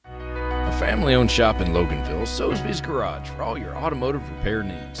family-owned shop in Loganville, Soesby's Garage for all your automotive repair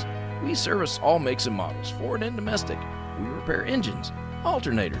needs. We service all makes and models, foreign and domestic. We repair engines,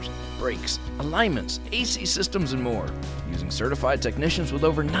 alternators, brakes, alignments, AC systems, and more, using certified technicians with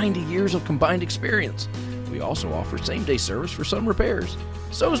over 90 years of combined experience. We also offer same-day service for some repairs.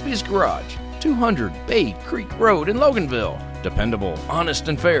 Soesby's Garage, 200 Bay Creek Road in Loganville. Dependable, honest,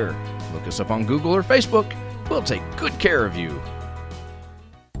 and fair. Look us up on Google or Facebook. We'll take good care of you.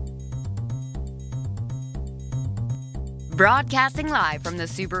 Broadcasting live from the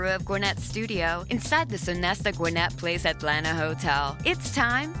Subaru of Gwinnett studio inside the Sonesta Gwinnett Place Atlanta Hotel. It's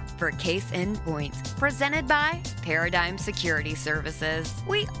time for Case in Point, presented by Paradigm Security Services.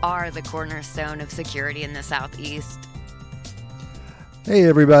 We are the cornerstone of security in the Southeast. Hey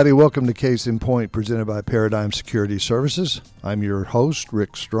everybody, welcome to Case in Point, presented by Paradigm Security Services. I'm your host,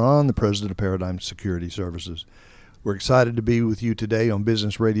 Rick Strawn, the president of Paradigm Security Services. We're excited to be with you today on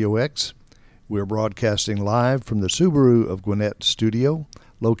Business Radio X. We're broadcasting live from the Subaru of Gwinnett studio,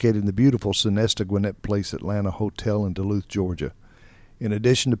 located in the beautiful Sonesta Gwinnett Place Atlanta Hotel in Duluth, Georgia. In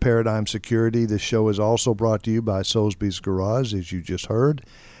addition to Paradigm Security, this show is also brought to you by Soesby's Garage, as you just heard,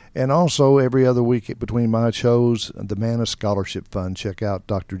 and also every other week between my shows, the Manna Scholarship Fund. Check out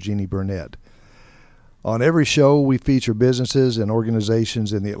Dr. Jeannie Burnett. On every show, we feature businesses and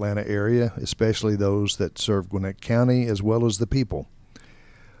organizations in the Atlanta area, especially those that serve Gwinnett County, as well as the people.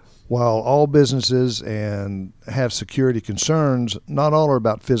 While all businesses and have security concerns, not all are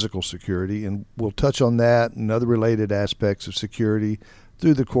about physical security, and we'll touch on that and other related aspects of security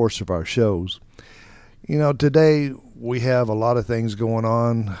through the course of our shows. You know, today we have a lot of things going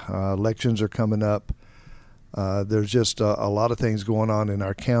on. Elections are coming up. There's just a lot of things going on in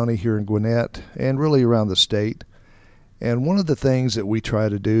our county here in Gwinnett and really around the state. And one of the things that we try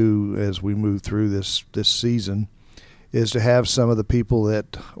to do as we move through this season is to have some of the people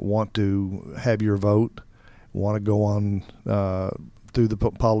that want to have your vote, want to go on through the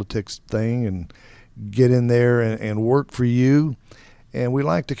politics thing and get in there and work for you. And we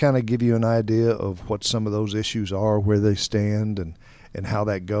like to kind of give you an idea of what some of those issues are, where they stand, and how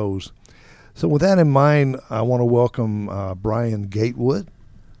that goes. So with that in mind, I want to welcome Brian Gatewood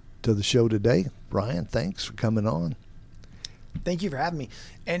to the show today. Brian, thanks for coming on. Thank you for having me.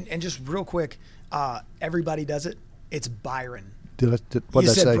 And just real quick, everybody does it. It's Byron. What did I say? You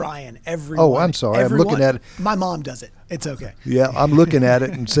said Brian. Everyone. Oh, I'm sorry. I'm looking at it. My mom does it. It's okay. Yeah, I'm looking at it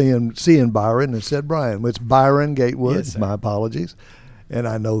and seeing Byron and said Brian. It's Byron Gatewood. Yes, sir. My apologies. And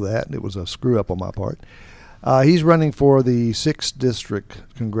I know that. It was a screw up on my part. He's running for the 6th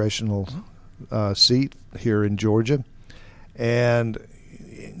District Congressional seat here in Georgia. And,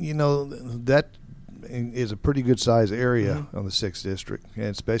 you know, that is a pretty good size area on the 6th District, and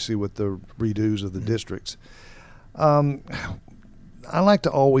especially with the redos of the districts. I like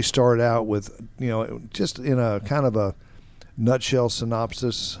to always start out with, you know, just in a kind of a nutshell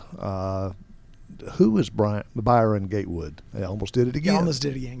synopsis. Who is Byron Gatewood? I almost did it again. You almost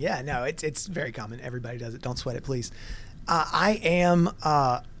did it again. Yeah, no, it's very common. Everybody does it. Don't sweat it, please. I am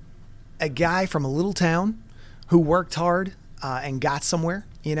a guy from a little town who worked hard and got somewhere.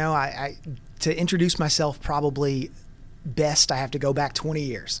 You know, I to introduce myself, probably best I have to go back 20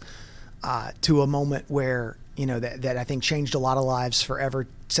 years to a moment where, you know, that I think changed a lot of lives forever.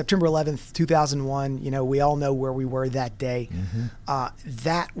 September 11th, 2001, you know, we all know where we were that day.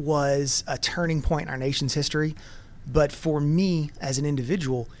 That was a turning point in our nation's history. But for me as an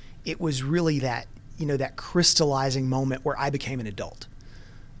individual, it was really that, you know, that crystallizing moment where I became an adult.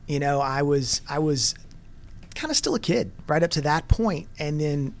 You know, I was kind of still a kid right up to that point, and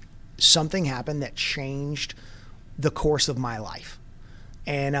then something happened that changed the course of my life.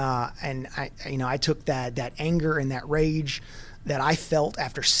 And I took that anger and that rage that I felt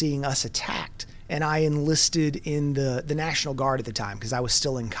after seeing us attacked, and I enlisted in the National Guard at the time because I was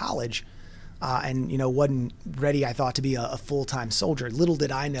still in college, and, you know, wasn't ready, I thought, to be a full-time soldier. Little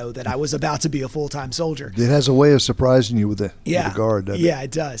did I know that I was about to be a full-time soldier. It has a way of surprising you with the Guard, doesn't it? Yeah,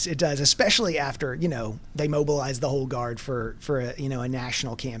 it does. It does, especially after, you know, they mobilized the whole Guard for a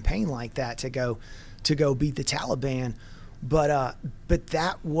national campaign like that to go beat the Taliban. But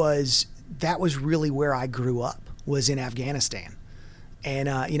that was really where I grew up, was in Afghanistan.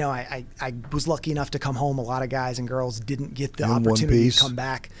 And, you know, I was lucky enough to come home. A lot of guys and girls didn't get the opportunity to come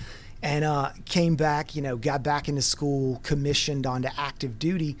back. And came back, you know, got back into school, commissioned onto active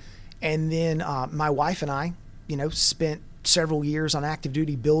duty. And then my wife and I, you know, spent several years on active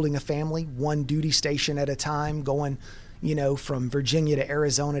duty building a family, one duty station at a time, going, you know, from Virginia to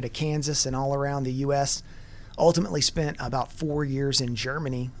Arizona to Kansas and all around the U.S. Ultimately spent about 4 years in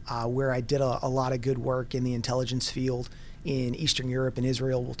Germany, where I did a lot of good work in the intelligence field in Eastern Europe and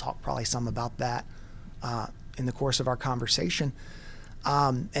Israel. We'll talk probably some about that in the course of our conversation.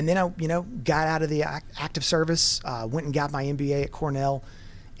 And then I, got out of the active service, went and got my MBA at Cornell,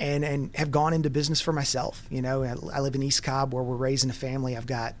 and have gone into business for myself. I live in East Cobb, where we're raising a family. I've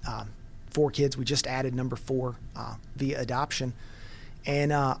got 4 kids. We just added number 4 via adoption.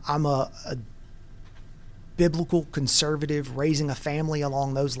 And I'm a biblical conservative, raising a family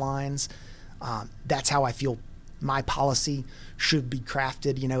along those lines. That's how I feel my policy should be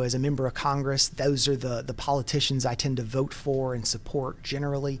crafted. As a member of Congress, those are the politicians I tend to vote for and support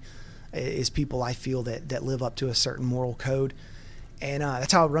generally, is people I feel that live up to a certain moral code. And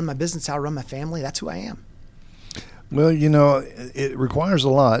that's how I run my business, how I run my family. That's who I am. Well, it requires a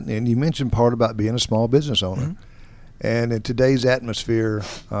lot. And you mentioned part about being a small business owner. Mm-hmm. And in today's atmosphere,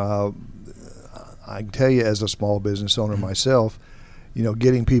 I can tell you, as a small business owner myself,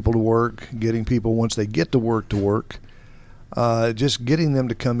 getting people to work, getting people, once they get to work, just getting them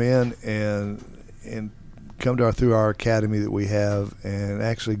to come in and come through our academy that we have and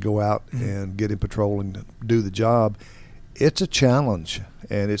actually go out and get in patrol and do the job. It's a challenge,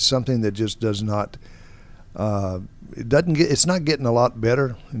 and it's something that just does not. It's not getting a lot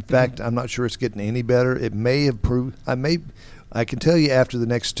better. In fact, I'm not sure it's getting any better. It may improve. I can tell you after the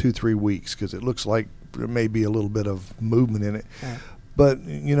next 2-3 weeks, because it looks like there may be a little bit of movement in it. Yeah. But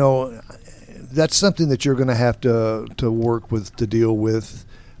that's something that you're going to have to work with, to deal with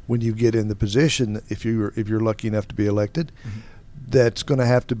when you get in the position. If you're lucky enough to be elected, that's going to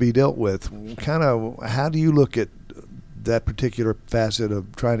have to be dealt with. Kind of, how do you look at that particular facet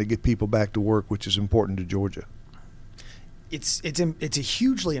of trying to get people back to work, which is important to Georgia? It's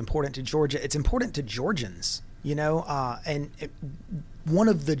hugely important to Georgia. It's important to Georgians, one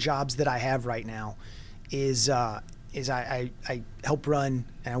of the jobs that I have right now is I help run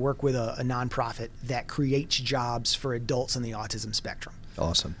and I work with a nonprofit that creates jobs for adults in the autism spectrum.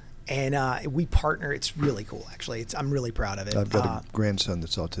 Awesome. And we partner. It's really cool, actually. I'm really proud of it. I've got a grandson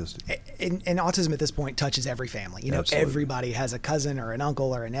that's autistic. And autism at this point touches every family. Absolutely. Everybody has a cousin or an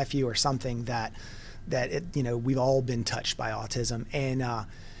uncle or a nephew or something that we've all been touched by autism.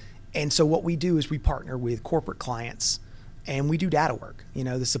 And so what we do is we partner with corporate clients, and we do data work.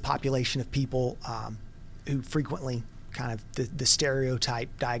 This is a population of people who frequently kind of the stereotype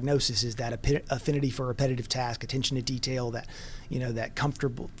diagnosis is that affinity for repetitive task, attention to detail, that that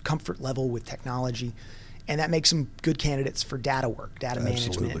comfort level with technology, and that makes them good candidates for data work, data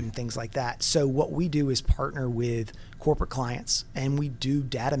management, and things like that. So what we do is partner with corporate clients, and we do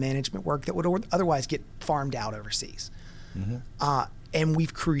data management work that would otherwise get farmed out overseas. And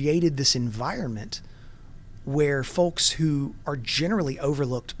we've created this environment where folks who are generally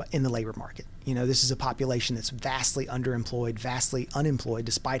overlooked in the labor market. This is a population that's vastly underemployed, vastly unemployed,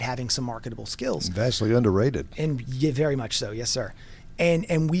 despite having some marketable skills. Vastly underrated. And yeah, very much so, yes, sir.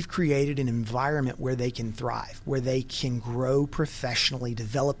 And we've created an environment where they can thrive, where they can grow professionally,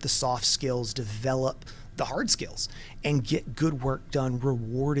 develop the soft skills, develop the hard skills, and get good work done,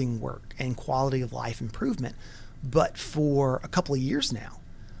 rewarding work, and quality of life improvement. But for a couple of years now,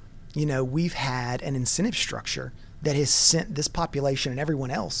 we've had an incentive structure that has sent this population and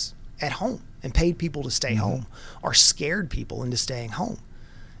everyone else at home and paid people to stay home, or scared people into staying home.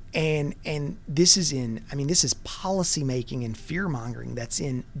 And this is policy making and fear mongering that's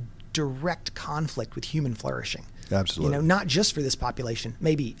in direct conflict with human flourishing. Absolutely. Not just for this population,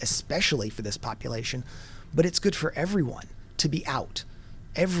 maybe especially for this population, but it's good for everyone to be out,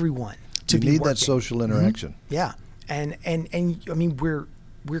 everyone to be working. You need that social interaction. Yeah. And I mean, we're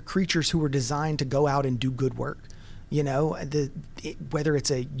creatures who were designed to go out and do good work. Whether it's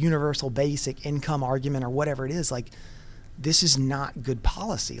a universal basic income argument or whatever it is, like, this is not good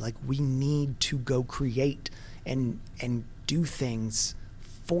policy. Like, we need to go create and do things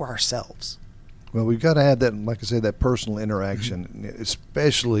for ourselves. Well, we've got to have that, like I say, that personal interaction,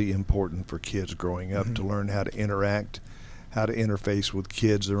 especially important for kids growing up, to learn how to interact, how to interface with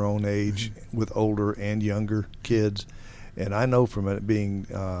kids their own age, with older and younger kids. And I know from it being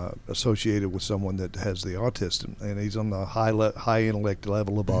associated with someone that has the autism, and he's on the high intellect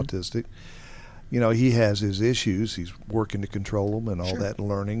level of autistic, he has his issues. He's working to control them and all that, and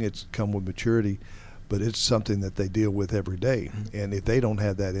learning. It's come with maturity, but it's something that they deal with every day. And if they don't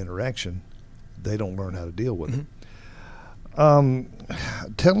have that interaction, they don't learn how to deal with it.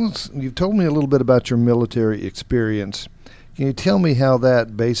 Tell us, you've told me a little bit about your military experience. Can you tell me how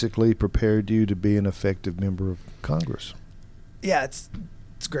that basically prepared you to be an effective member of Congress? Yeah, it's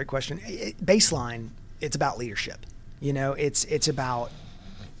a great question. Baseline, it's about leadership. It's about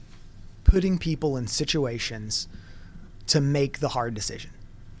putting people in situations to make the hard decision.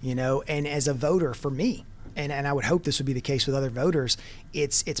 And as a voter, for me, and I would hope this would be the case with other voters,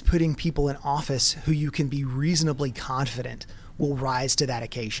 it's putting people in office who you can be reasonably confident will rise to that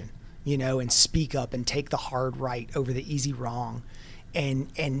occasion, and speak up and take the hard right over the easy wrong, and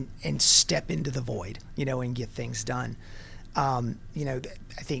step into the void, and get things done. I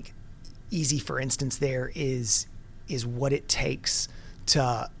think easy, for instance, there is what it takes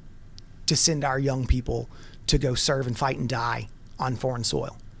to send our young people to go serve and fight and die on foreign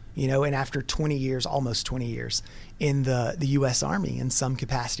soil. And after 20 years, almost 20 years in the U.S. Army in some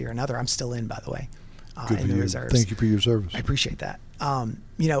capacity or another, I'm still in, by the way, Good in for the you. reserves. Thank you for your service. I appreciate that.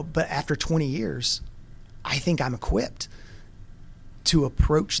 But after 20 years, I think I'm equipped to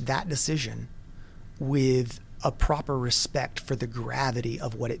approach that decision with a proper respect for the gravity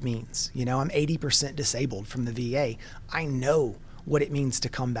of what it means. I'm 80% disabled from the VA. I know what it means to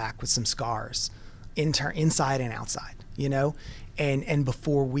come back with some scars, inside and outside, and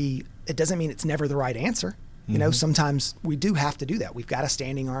before it doesn't mean it's never the right answer. Sometimes we do have to do that. We've got a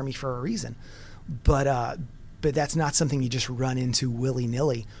standing army for a reason, but that's not something you just run into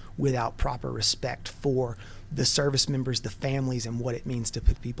willy-nilly without proper respect for the service members, the families, and what it means to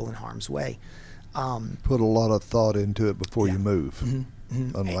put people in harm's way. Put a lot of thought into it before you move,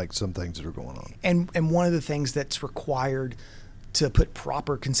 Mm-hmm. unlike some things that are going on. And one of the things that's required to put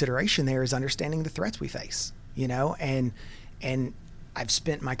proper consideration there is understanding the threats we face, and I've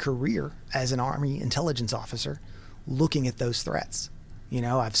spent my career as an Army intelligence officer looking at those threats.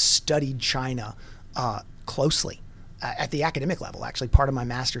 I've studied China closely at the academic level. Actually, part of my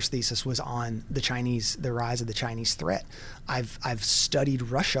master's thesis was on the rise of the Chinese threat. I've studied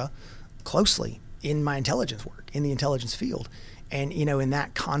Russia closely in my intelligence work, in the intelligence field. And, in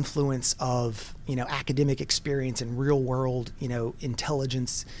that confluence of, academic experience and real world,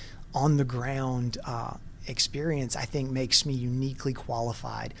 intelligence on the ground experience, I think makes me uniquely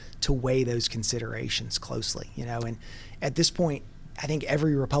qualified to weigh those considerations closely, and at this point, I think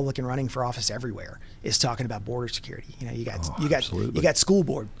every Republican running for office everywhere is talking about border security. You got school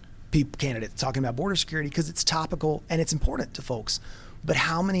board candidates talking about border security because it's topical and it's important to folks. But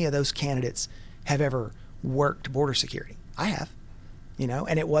how many of those candidates have ever worked border security? I have,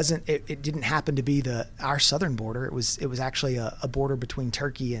 and it didn't happen to be our southern border. It was actually a border between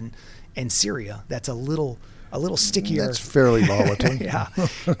Turkey and Syria. That's a little stickier. That's fairly volatile. Yeah.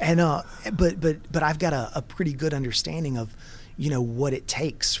 And, but I've got a pretty good understanding of, what it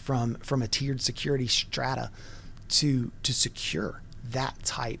takes from a tiered security strata to secure that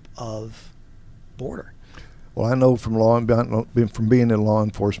type of border. Well, I know from being in law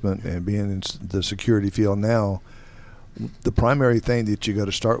enforcement and being in the security field now, the primary thing that you got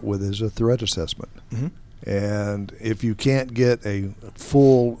to start with is a threat assessment. Mm-hmm. And if you can't get a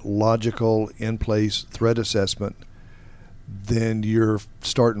full, logical, in-place threat assessment, then you're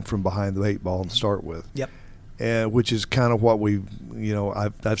starting from behind the 8 ball to start with. Yep. And which is kind of what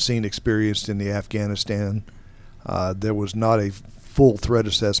I've seen experienced in the Afghanistan. There was not a full threat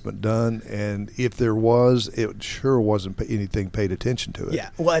assessment done, and if there was, it sure wasn't anything paid attention to it. Yeah,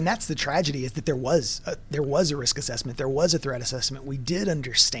 well, and that's the tragedy, is that there was a risk assessment, there was a threat assessment. We did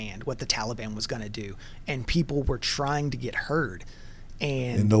understand what the Taliban was going to do, and people were trying to get heard,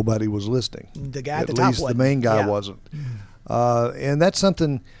 and nobody was listening. The guy at the top, top, at least the main guy wasn't. And that's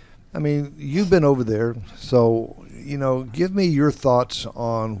something. I mean, you've been over there, so give me your thoughts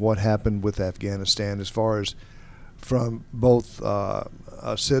on what happened with Afghanistan, as far as from both a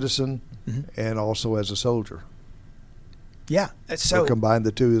citizen and also as a soldier. Yeah, so combine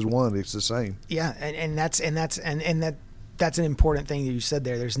the two as one, it's the same. Yeah, and that's an important thing that you said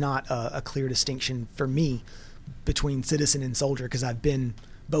there. There's not a clear distinction for me between citizen and soldier, because I've been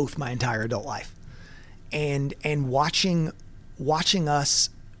both my entire adult life, and watching us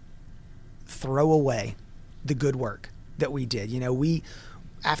throw away the good work that we did. We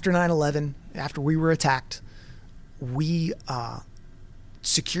after 9/11, after we were attacked, we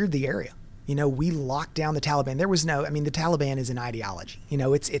secured the area. We locked down the Taliban. There was the Taliban is an ideology.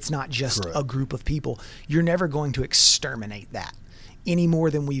 It's not just Correct. a group of people. You're never going to exterminate that any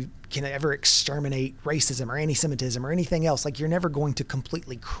more than we can ever exterminate racism or anti-Semitism or anything else. Like, you're never going to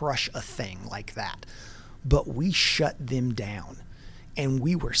completely crush a thing like that. But we shut them down, and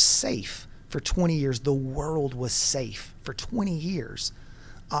we were safe for 20 years. The world was safe for 20 years.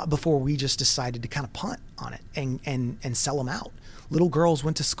 Before we just decided to kind of punt on it and sell them out. Little girls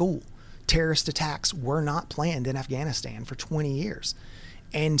went to school. Terrorist attacks were not planned in Afghanistan for 20 years.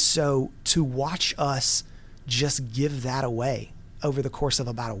 And so to watch us just give that away over the course of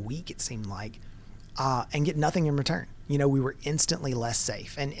about a week, it seemed like, and get nothing in return. We were instantly less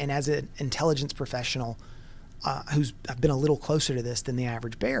safe. And as an intelligence professional I've been a little closer to this than the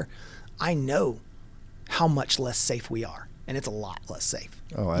average bear, I know how much less safe we are. And it's a lot less safe.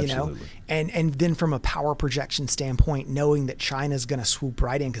 Oh, absolutely. And then from a power projection standpoint, knowing that China's going to swoop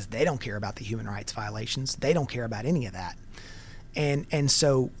right in because they don't care about the human rights violations. They don't care about any of that. And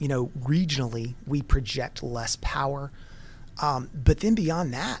so, regionally, we project less power. But then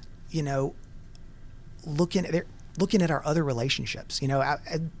beyond that, looking at our other relationships,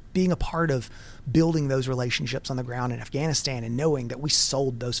 being a part of building those relationships on the ground in Afghanistan and knowing that we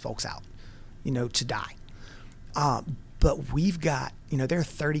sold those folks out, to die. But we've got, there are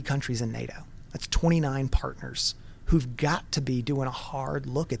 30 countries in NATO. That's 29 partners who've got to be doing a hard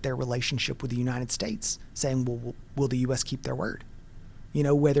look at their relationship with the United States, saying, well, will the U.S. keep their word?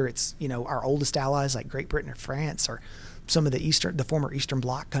 Whether it's, our oldest allies like Great Britain or France, or some of the former Eastern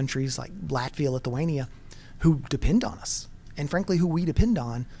Bloc countries like Latvia, Lithuania, who depend on us. And frankly, who we depend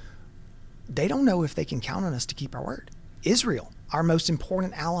on, they don't know if they can count on us to keep our word. Israel, our most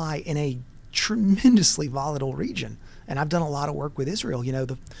important ally in a tremendously volatile region. And I've done a lot of work with Israel.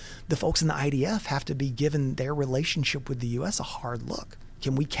 The folks in the IDF have to be given their relationship with the U.S. a hard look.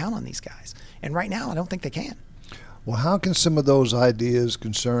 Can we count on these guys? And right now, I don't think they can. Well, how can some of those ideas,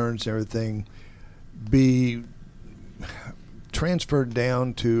 concerns, everything be transferred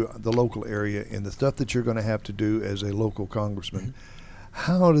down to the local area and the stuff that you're going to have to do as a local congressman? Mm-hmm.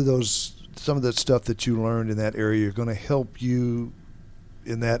 How do some of the stuff that you learned in that area going to help you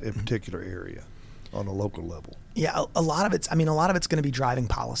in that particular area on a local level? Yeah, a lot of it's going to be driving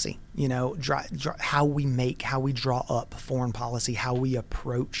policy, how we draw up foreign policy, how we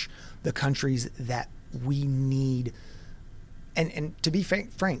approach the countries that we need. And to be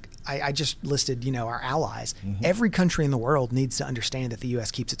frank, I just listed, our allies. Mm-hmm. Every country in the world needs to understand that the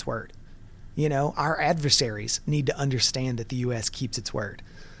U.S. keeps its word. Our adversaries need to understand that the U.S. keeps its word.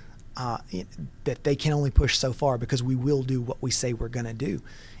 That they can only push so far because we will do what we say we're going to do.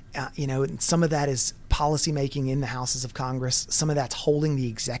 And some of that is policymaking in the houses of Congress. Some of that's holding the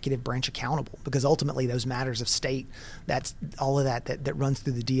executive branch accountable, because ultimately those matters of state, that's all of that runs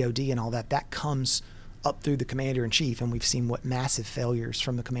through the DOD and all that comes up through the commander-in-chief. And we've seen what massive failures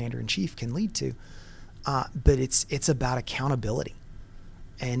from the commander-in-chief can lead to. But it's about accountability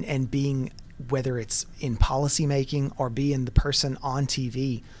and being, whether it's in policymaking or being the person on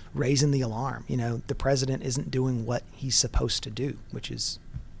TV raising the alarm. The president isn't doing what he's supposed to do, which is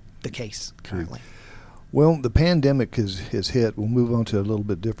the case currently. Well, the pandemic has hit. We'll move on to a little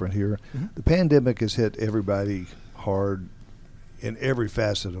bit different here. Mm-hmm. The pandemic has hit everybody hard in every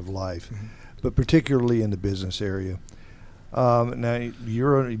facet of life, mm-hmm. but particularly in the business area. Now,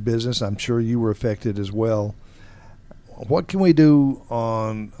 you're in business. I'm sure you were affected as well. What can we do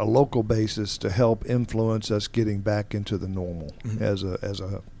on a local basis to help influence us getting back into the normal mm-hmm. as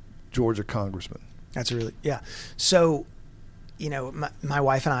a Georgia congressman? That's really, yeah. So, my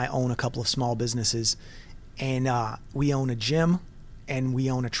wife and I own a couple of small businesses, and we own a gym and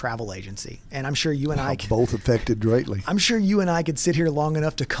we own a travel agency. And I'm sure you and I both affected greatly. I'm sure you and I could sit here long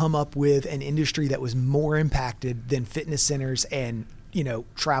enough to come up with an industry that was more impacted than fitness centers and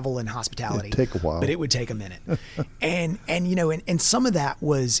travel and hospitality. It'd take a while, but it would take a minute. and some of that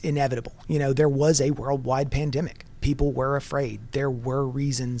was inevitable. There was a worldwide pandemic. People were afraid. There were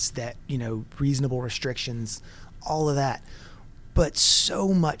reasons that, reasonable restrictions, all of that. But so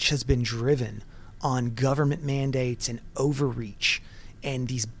much has been driven on government mandates and overreach and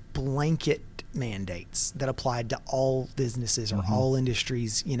these blanket mandates that applied to all businesses or mm-hmm. all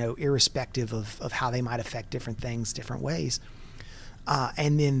industries, irrespective of how they might affect different things, different ways.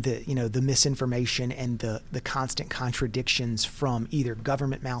 And then the misinformation and the constant contradictions from either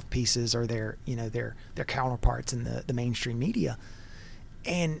government mouthpieces or their counterparts in the mainstream media.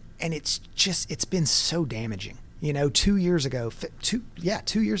 And it's been so damaging. 2 years ago,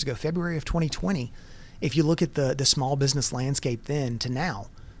 February of 2020, if you look at the small business landscape then to now,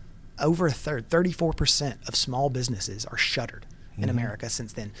 over a third, 34% of small businesses are shuttered in mm-hmm. America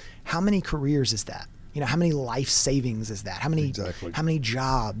since then. How many careers is that? How many life savings is that? How many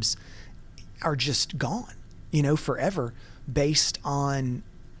jobs are just gone, forever based on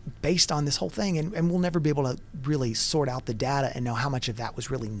this whole thing? And we'll never be able to really sort out the data and know how much of that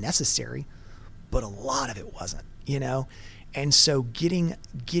was really necessary, but a lot of it wasn't, And so getting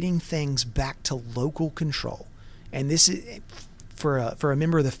things back to local control, and this is for a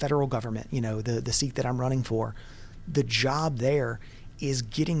member of the federal government, the seat that I'm running for, the job there is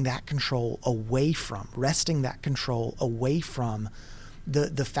getting that control wresting that control away from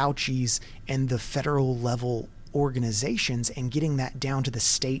the Faucis and the federal level organizations and getting that down to the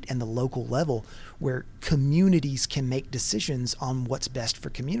state and the local level where communities can make decisions on what's best for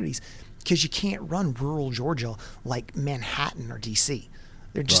communities. Because you can't run rural Georgia like Manhattan or DC.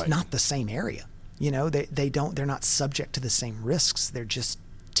 They're just not the same area. They're not subject to the same risks. They're just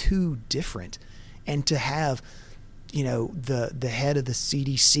too different. And to have, the head of the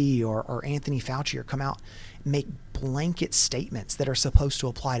CDC or Anthony Fauci come out, make blanket statements that are supposed to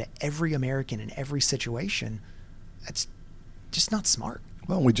apply to every American in every situation, that's just not smart.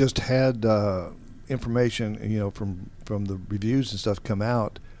 Well, we just had information, from the reviews and stuff come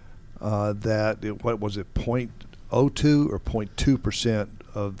out that what was it, 0.02 or 0.2%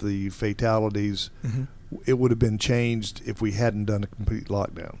 of the fatalities, it would have been changed if we hadn't done a complete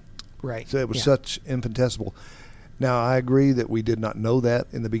lockdown. Right. So it was such infinitesimal. Now, I agree that we did not know that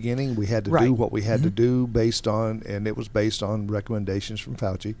in the beginning. We had to do what we had to do and it was based on recommendations from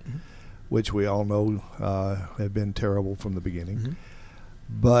Fauci, which we all know have been terrible from the beginning.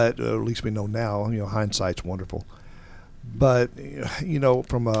 But at least we know now, hindsight's wonderful. But,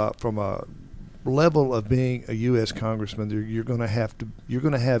 from a level of being a U.S. congressman, you're going to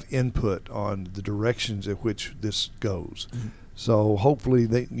have input on the directions in which this goes. So hopefully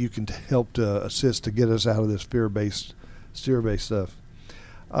you can help to assist to get us out of this fear-based stuff.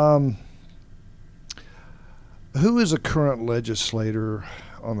 Who is a current legislator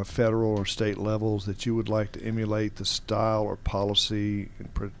on the federal or state levels that you would like to emulate the style or policy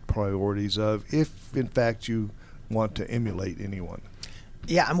and priorities of, if in fact you want to emulate anyone?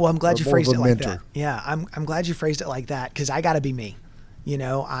 Yeah, I'm glad you phrased it like that. Yeah, I'm glad you phrased it like that, because I got to be me.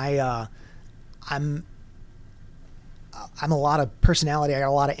 I'm a lot of personality. I got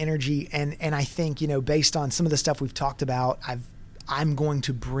a lot of energy, and I think based on some of the stuff we've talked about, I'm going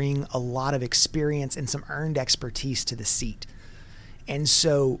to bring a lot of experience and some earned expertise to the seat. And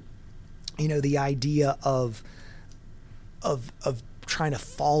so, the idea of trying to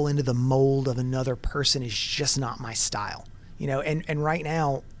fall into the mold of another person is just not my style. And right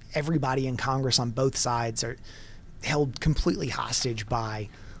now, everybody in Congress on both sides are held completely hostage by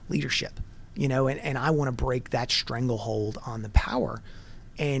leadership, and I want to break that stranglehold on the power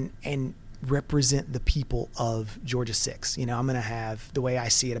and represent the people of Georgia 6. I'm going to have, the way I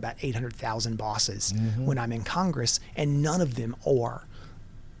see it, about 800,000 bosses when I'm in Congress, and none of them are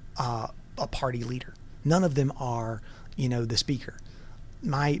a party leader. None of them are, the speaker.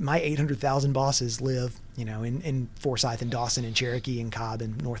 My 800,000 bosses live, in Forsyth and Dawson and Cherokee and Cobb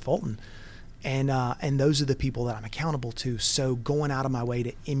and North Fulton. And those are the people that I'm accountable to. So going out of my way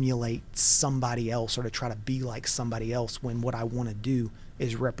to emulate somebody else or to try to be like somebody else when what I want to do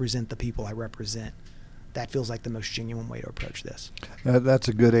is represent the people I represent, that feels like the most genuine way to approach this. That's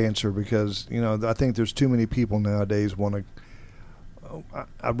a good answer, because, I think there's too many people nowadays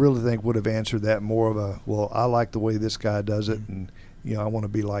I really think would have answered that more of a, well, I like the way this guy does it, and, I want to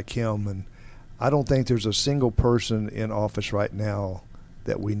be like him. And I don't think there's a single person in office right now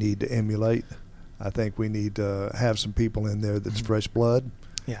that we need to emulate. I think we need to have some people in there that's fresh blood.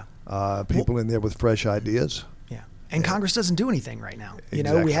 Yeah. People in there with fresh ideas. Yeah. And Congress doesn't do anything right now.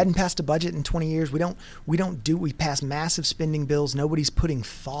 We hadn't passed a budget in 20 years. We pass massive spending bills. Nobody's putting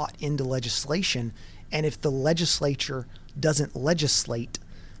thought into legislation. And if the legislature doesn't legislate,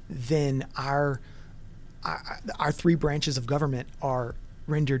 then our three branches of government are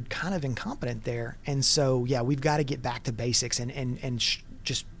rendered kind of incompetent there. And so, we've got to get back to basics and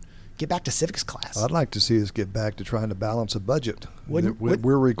just get back to civics class. I'd like to see us get back to trying to balance a budget.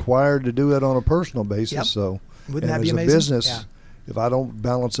 We're required to do it on a personal basis. Yep. So, wouldn't that be amazing? As a business, if I don't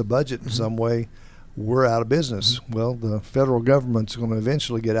balance a budget in some way, we're out of business. Well, the federal government's going to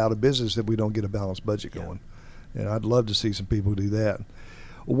eventually get out of business if we don't get a balanced budget going. And I'd love to see some people do that.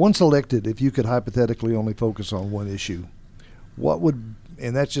 Once elected, if you could hypothetically only focus on one issue,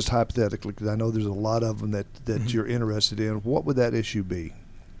 and that's just hypothetically, because I know there's a lot of them that you're interested in, what would that issue be?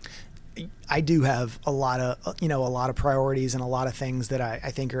 I do have a lot of priorities and a lot of things that I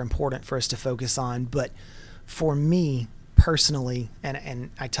think are important for us to focus on. But for me personally,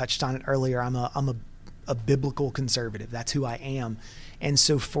 and I touched on it earlier, I'm a biblical conservative. That's who I am. And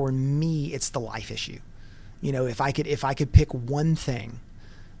so for me, it's the life issue. If I could pick one thing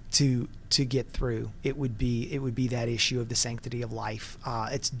to get through, it would be that issue of the sanctity of life.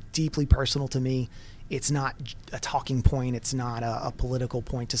 It's deeply personal to me. It's not a talking point. It's not a political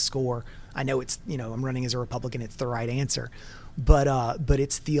point to score. I know I'm running as a Republican. It's the right answer, but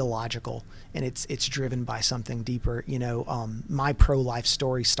it's theological, and it's driven by something deeper. My pro-life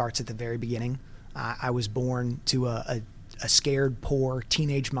story starts at the very beginning. I was born to a scared, poor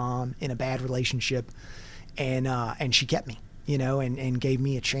teenage mom in a bad relationship, and she kept me. And gave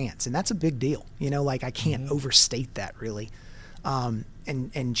me a chance. And that's a big deal. I can't overstate that, really.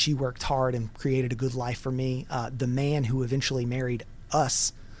 And she worked hard and created a good life for me. The man who eventually married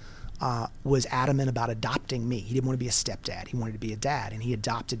us was adamant about adopting me. He didn't want to be a stepdad. He wanted to be a dad, and he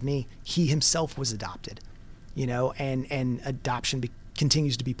adopted me. He himself was adopted, and adoption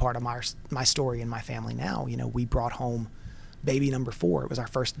continues to be part of my story and my family now. We brought home baby number 4. It was our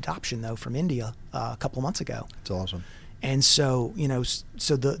first adoption, though, from India a couple of months ago. It's awesome. And so,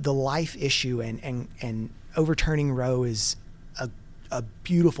 so the life issue and overturning Roe is a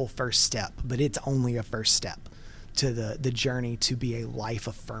beautiful first step, but it's only a first step to the journey to be a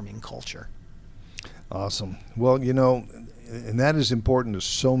life-affirming culture. Awesome. Well, and that is important to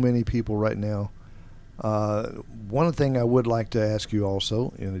so many people right now. One thing I would like to ask you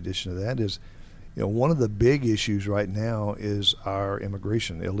also, in addition to that, is, one of the big issues right now is our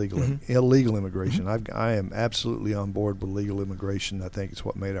immigration, illegal immigration. I am absolutely on board with legal immigration. I think it's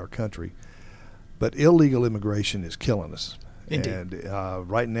what made our country. But illegal immigration is killing us. Indeed. And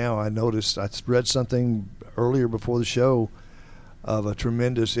right now I read something earlier before the show of a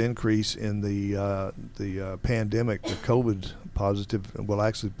tremendous increase in the pandemic, the COVID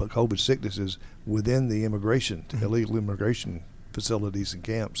COVID sicknesses within the immigration, illegal immigration facilities and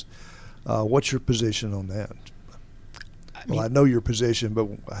camps. What's your position on that? I know your position, but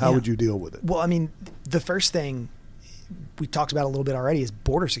how would you deal with it? Well, the first thing we talked about a little bit already is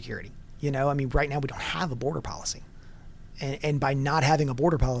border security. Right now we don't have a border policy. And by not having a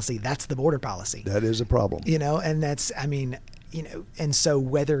border policy, that's the border policy. That is a problem. And that's, and so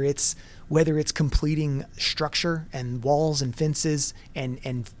whether it's completing structure and walls and fences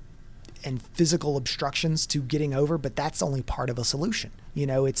and physical obstructions to getting over, but that's only part of a solution.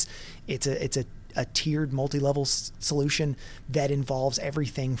 It's a tiered multi-level solution that involves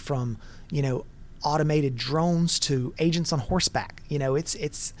everything from, automated drones to agents on horseback.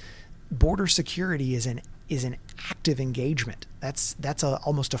 It's border security is an active engagement. That's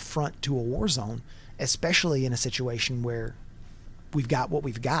almost a front to a war zone, especially in a situation where we've got what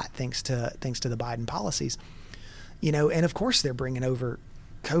we've got thanks to the Biden policies. And of course they're bringing over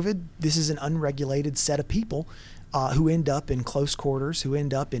COVID. This is an unregulated set of people who end up in close quarters, who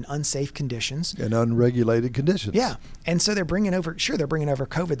end up in unsafe conditions. And unregulated conditions. Yeah. And so they're bringing over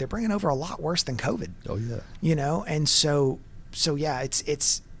COVID. They're bringing over a lot worse than COVID. Oh, yeah. And so yeah,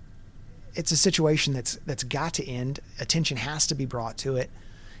 it's a situation that's got to end. Attention has to be brought to it.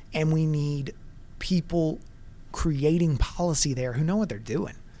 And we need people creating policy there who know what they're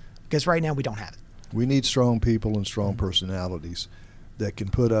doing. Because right now we don't have it. We need strong people and strong personalities that can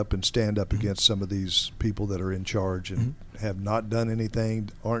put up and stand up against some of these people that are in charge and have not done anything,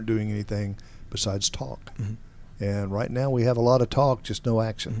 aren't doing anything besides talk. And right now we have a lot of talk, just no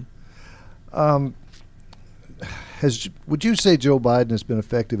action. Would you say Joe Biden has been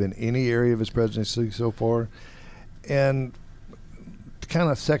effective in any area of his presidency so far? And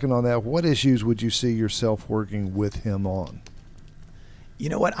kind of second on that, what issues would you see yourself working with him on? You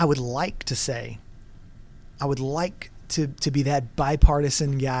know what? I would like to be that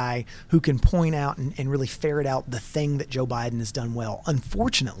bipartisan guy who can point out and really ferret out the thing that Joe Biden has done well.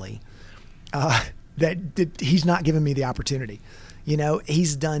 Unfortunately, that he's not given me the opportunity.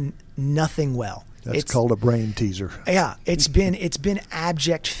 He's done nothing well. It's called a brain teaser. Yeah, it's been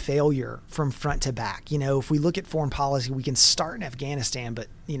abject failure from front to back. If we look at foreign policy, we can start in Afghanistan, but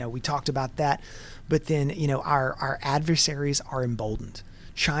we talked about that. But then our adversaries are emboldened.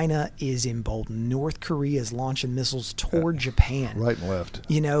 China is emboldened. North Korea is launching missiles toward Japan. Right and left.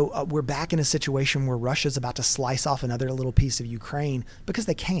 We're back in a situation where Russia's about to slice off another little piece of Ukraine because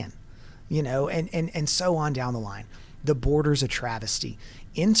they can. And so on down the line. The border's a travesty.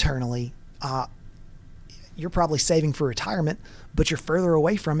 Internally, you're probably saving for retirement, but you're further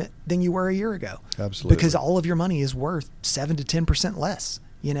away from it than you were a year ago. Absolutely. Because all of your money is worth 7 to 10% less,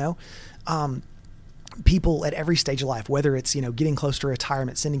 people at every stage of life, whether it's, getting close to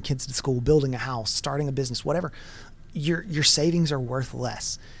retirement, sending kids to school, building a house, starting a business, whatever, your savings are worth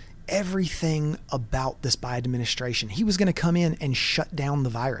less. Everything about this Biden administration, he was going to come in and shut down the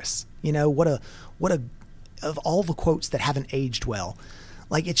virus. What a of all the quotes that haven't aged well,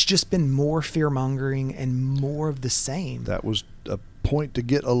 it's just been more fear-mongering and more of the same. That was a point to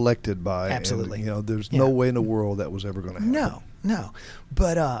get elected by. Absolutely. And, there's no way in the world that was ever going to happen. No.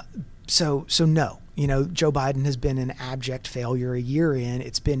 But so no. Joe Biden has been an abject failure a year in.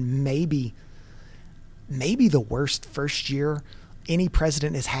 It's been maybe the worst first year any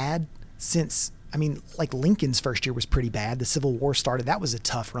president has had since, Lincoln's first year was pretty bad. The Civil War started. That was a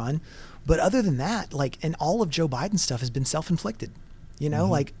tough run. But other than that, and all of Joe Biden's stuff has been self-inflicted.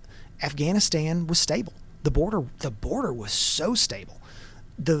 Afghanistan was stable. The border was so stable.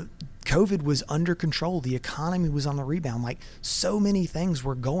 The COVID was under control. The economy was on the rebound. So many things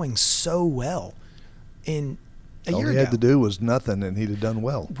were going so well. And A year All he ago. had to do was nothing, and he'd have done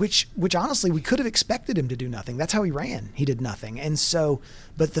well. Which honestly, we could have expected him to do nothing. That's how he ran. He did nothing. And so,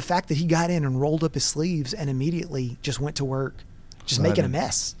 but the fact that he got in and rolled up his sleeves and immediately just went to work, just making a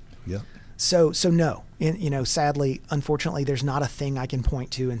mess. Yep. So no, sadly, unfortunately, there's not a thing I can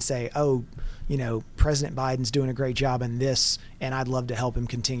point to and say, oh, President Biden's doing a great job in this, and I'd love to help him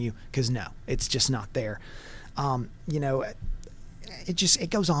continue. Because no, it's just not there. It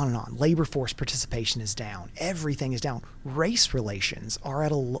goes on and on. Labor force participation is down. Everything is down. Race relations are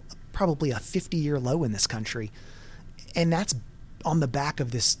at probably a 50-year low in this country, and that's on the back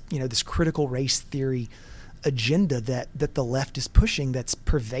of this this critical race theory agenda that the left is pushing. That's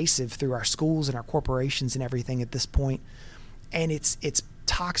pervasive through our schools and our corporations and everything at this point. And it's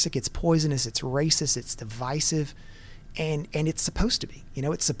toxic. It's poisonous. It's racist. It's divisive, and it's supposed to be.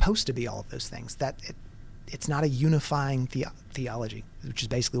 It's supposed to be all of those things. It's not a unifying theology, which is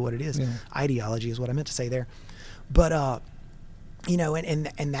basically what it is. Yeah. Ideology is what I meant to say there. But,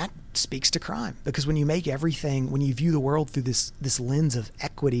 and that speaks to crime, because when you make everything, when you view the world through this lens of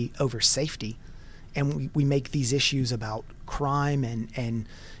equity over safety, and we make these issues about crime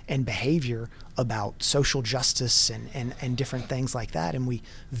and behavior, about social justice and different things like that, and we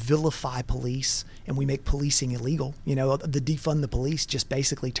vilify police and we make policing illegal, the defund the police just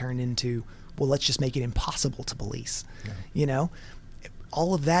basically turned into, well, let's just make it impossible to police. Yeah.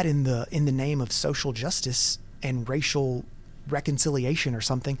 All of that in the name of social justice and racial reconciliation or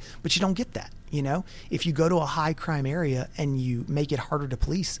something, but you don't get that. If you go to a high crime area and you make it harder to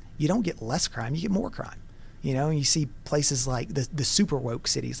police, you don't get less crime, you get more crime. And you see places like the super woke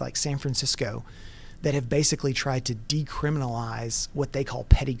cities like San Francisco that have basically tried to decriminalize what they call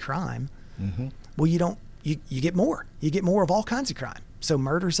petty crime. Mm-hmm. Well, you get more. You get more of all kinds of crime. So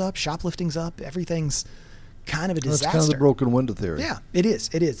murder's up, shoplifting's up, everything's kind of a disaster. That's kind of the broken window theory. Yeah, it is.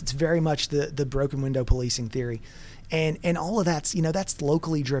 It's very much the broken window policing theory. And all of that's, that's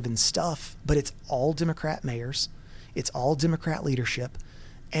locally driven stuff, but it's all Democrat mayors. It's all Democrat leadership,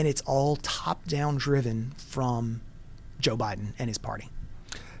 and it's all top-down driven from Joe Biden and his party.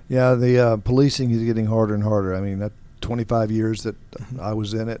 Yeah, the policing is getting harder and harder. I mean, that 25 years that I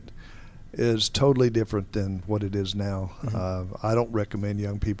was in it is totally different than what it is now. Mm-hmm. I don't recommend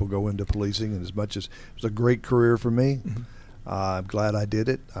young people go into policing, and as much as it was a great career for me, I'm glad I did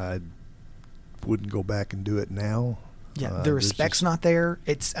it. I wouldn't go back and do it now. Yeah, the respect's not there.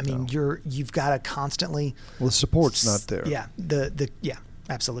 You've got to constantly. Well, the support's not there. Yeah, yeah,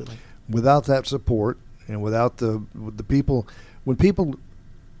 absolutely. Without that support and without the people, when people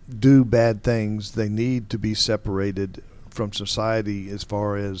do bad things, they need to be separated from society as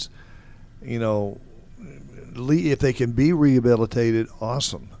far as, if they can be rehabilitated,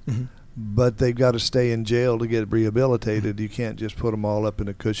 awesome. Mm-hmm. But they've got to stay in jail to get rehabilitated. You can't just put them all up in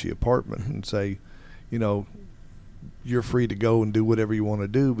a cushy apartment and say, you're free to go and do whatever you want to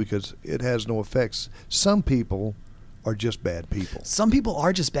do, because it has no effects. Some people are just bad people. Some people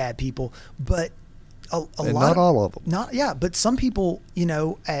are just bad people, but a lot. Not all of them. But some people,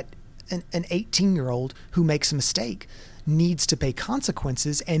 at an 18-year-old who makes a mistake needs to pay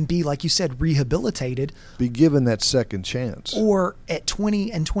consequences and be, like you said, rehabilitated. Be given that second chance. Or at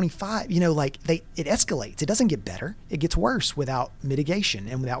 20 and 25, it escalates. It doesn't get better. It gets worse without mitigation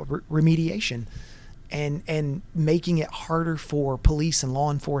and without remediation, and making it harder for police and law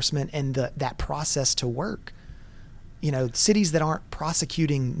enforcement and that process to work. Cities that aren't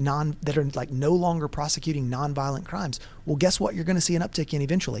prosecuting that are like no longer prosecuting nonviolent crimes. Well, guess what? You're going to see an uptick in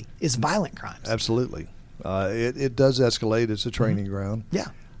eventually is violent crimes. Absolutely. It does escalate. It's a training ground. Yeah.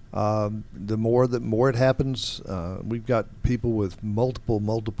 The more it happens, we've got people with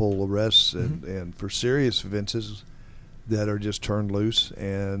multiple arrests and for serious offenses that are just turned loose,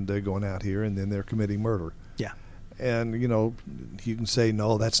 and they're going out here and then they're committing murder. Yeah. And you can say,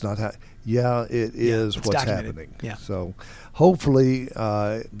 no, that's not how. Yeah, it is what's documented. Happening. Yeah. So hopefully,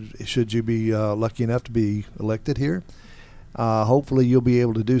 should you be lucky enough to be elected here, hopefully you'll be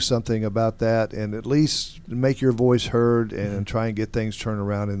able to do something about that and at least make your voice heard and try and get things turned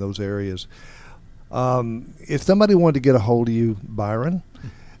around in those areas. If somebody wanted to get a hold of you, Byron,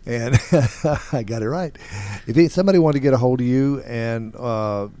 and I got it right. If somebody wanted to get a hold of you and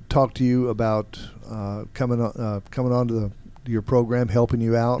talk to you about coming on to your program, helping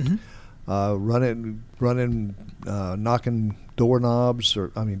you out, running, knocking doorbells,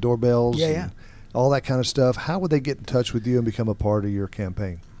 and all that kind of stuff, how would they get in touch with you and become a part of your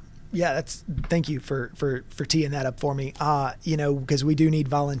campaign? Yeah, thank you for teeing that up for me. Because we do need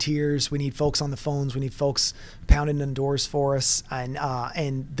volunteers, we need folks on the phones, we need folks pounding on doors for us, and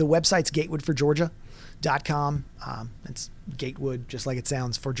the website's gatewoodforgeorgia.com. It's Gatewood, just like it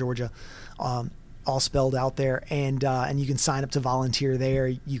sounds, for Georgia. all spelled out there, and you can sign up to volunteer there.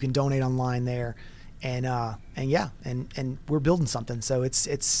 You can donate online there, and we're building something. So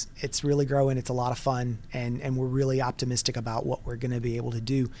it's really growing. It's a lot of fun, and we're really optimistic about what we're going to be able to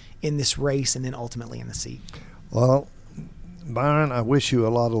do in this race, and then ultimately in the seat. Well, Byron, I wish you a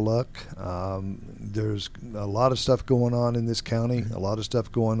lot of luck. There's a lot of stuff going on in this county, a lot of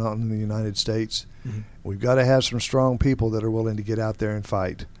stuff going on in the United States. Mm-hmm. We've got to have some strong people that are willing to get out there and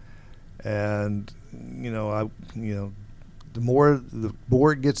fight. And the more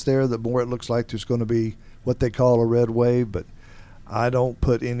it gets there, the more it looks like there's going to be what they call a red wave. But I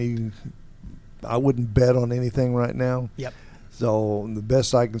wouldn't bet on anything right now. Yep. So the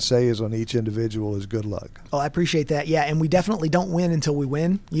best I can say is on each individual is good luck. Oh, I appreciate that. Yeah, and we definitely don't win until we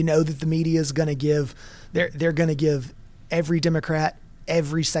win. You know that the media is going to give they're going to give every Democrat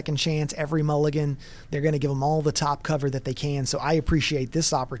every second chance, every mulligan. They're going to give them all the top cover that they can. So I appreciate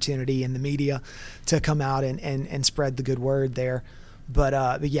this opportunity in the media to come out and spread the good word there.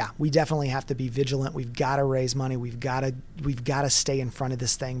 But yeah, we definitely have to be vigilant. We've got to raise money. We've got to stay in front of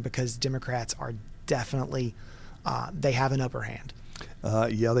this thing, because Democrats are definitely they have an upper hand.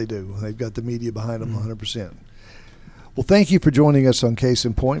 Yeah, they do. They've got the media behind them 100%. Well, thank you for joining us on Case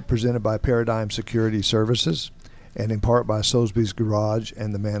in Point, presented by Paradigm Security Services and in part by Soulsby's Garage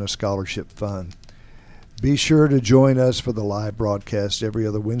and the Manna Scholarship Fund. Be sure to join us for the live broadcast every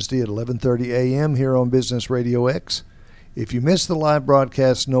other Wednesday at 11:30 a.m. here on Business Radio X. If you miss the live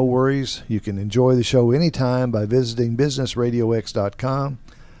broadcast, no worries. You can enjoy the show anytime by visiting businessradiox.com,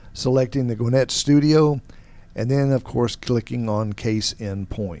 selecting the Gwinnett Studio, and then, of course, clicking on Case in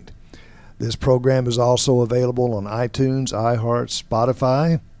Point. This program is also available on iTunes, iHeart,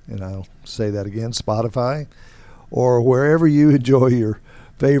 Spotify, and I'll say that again, Spotify, or wherever you enjoy your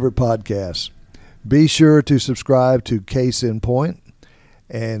favorite podcasts. Be sure to subscribe to Case in Point,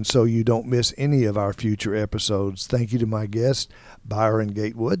 and so you don't miss any of our future episodes. Thank you to my guest, Byron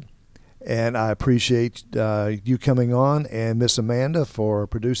Gatewood, and I appreciate you coming on, and Miss Amanda for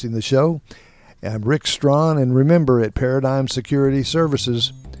producing the show. I'm Rick Strawn, and remember, at Paradigm Security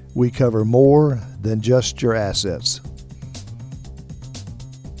Services, we cover more than just your assets.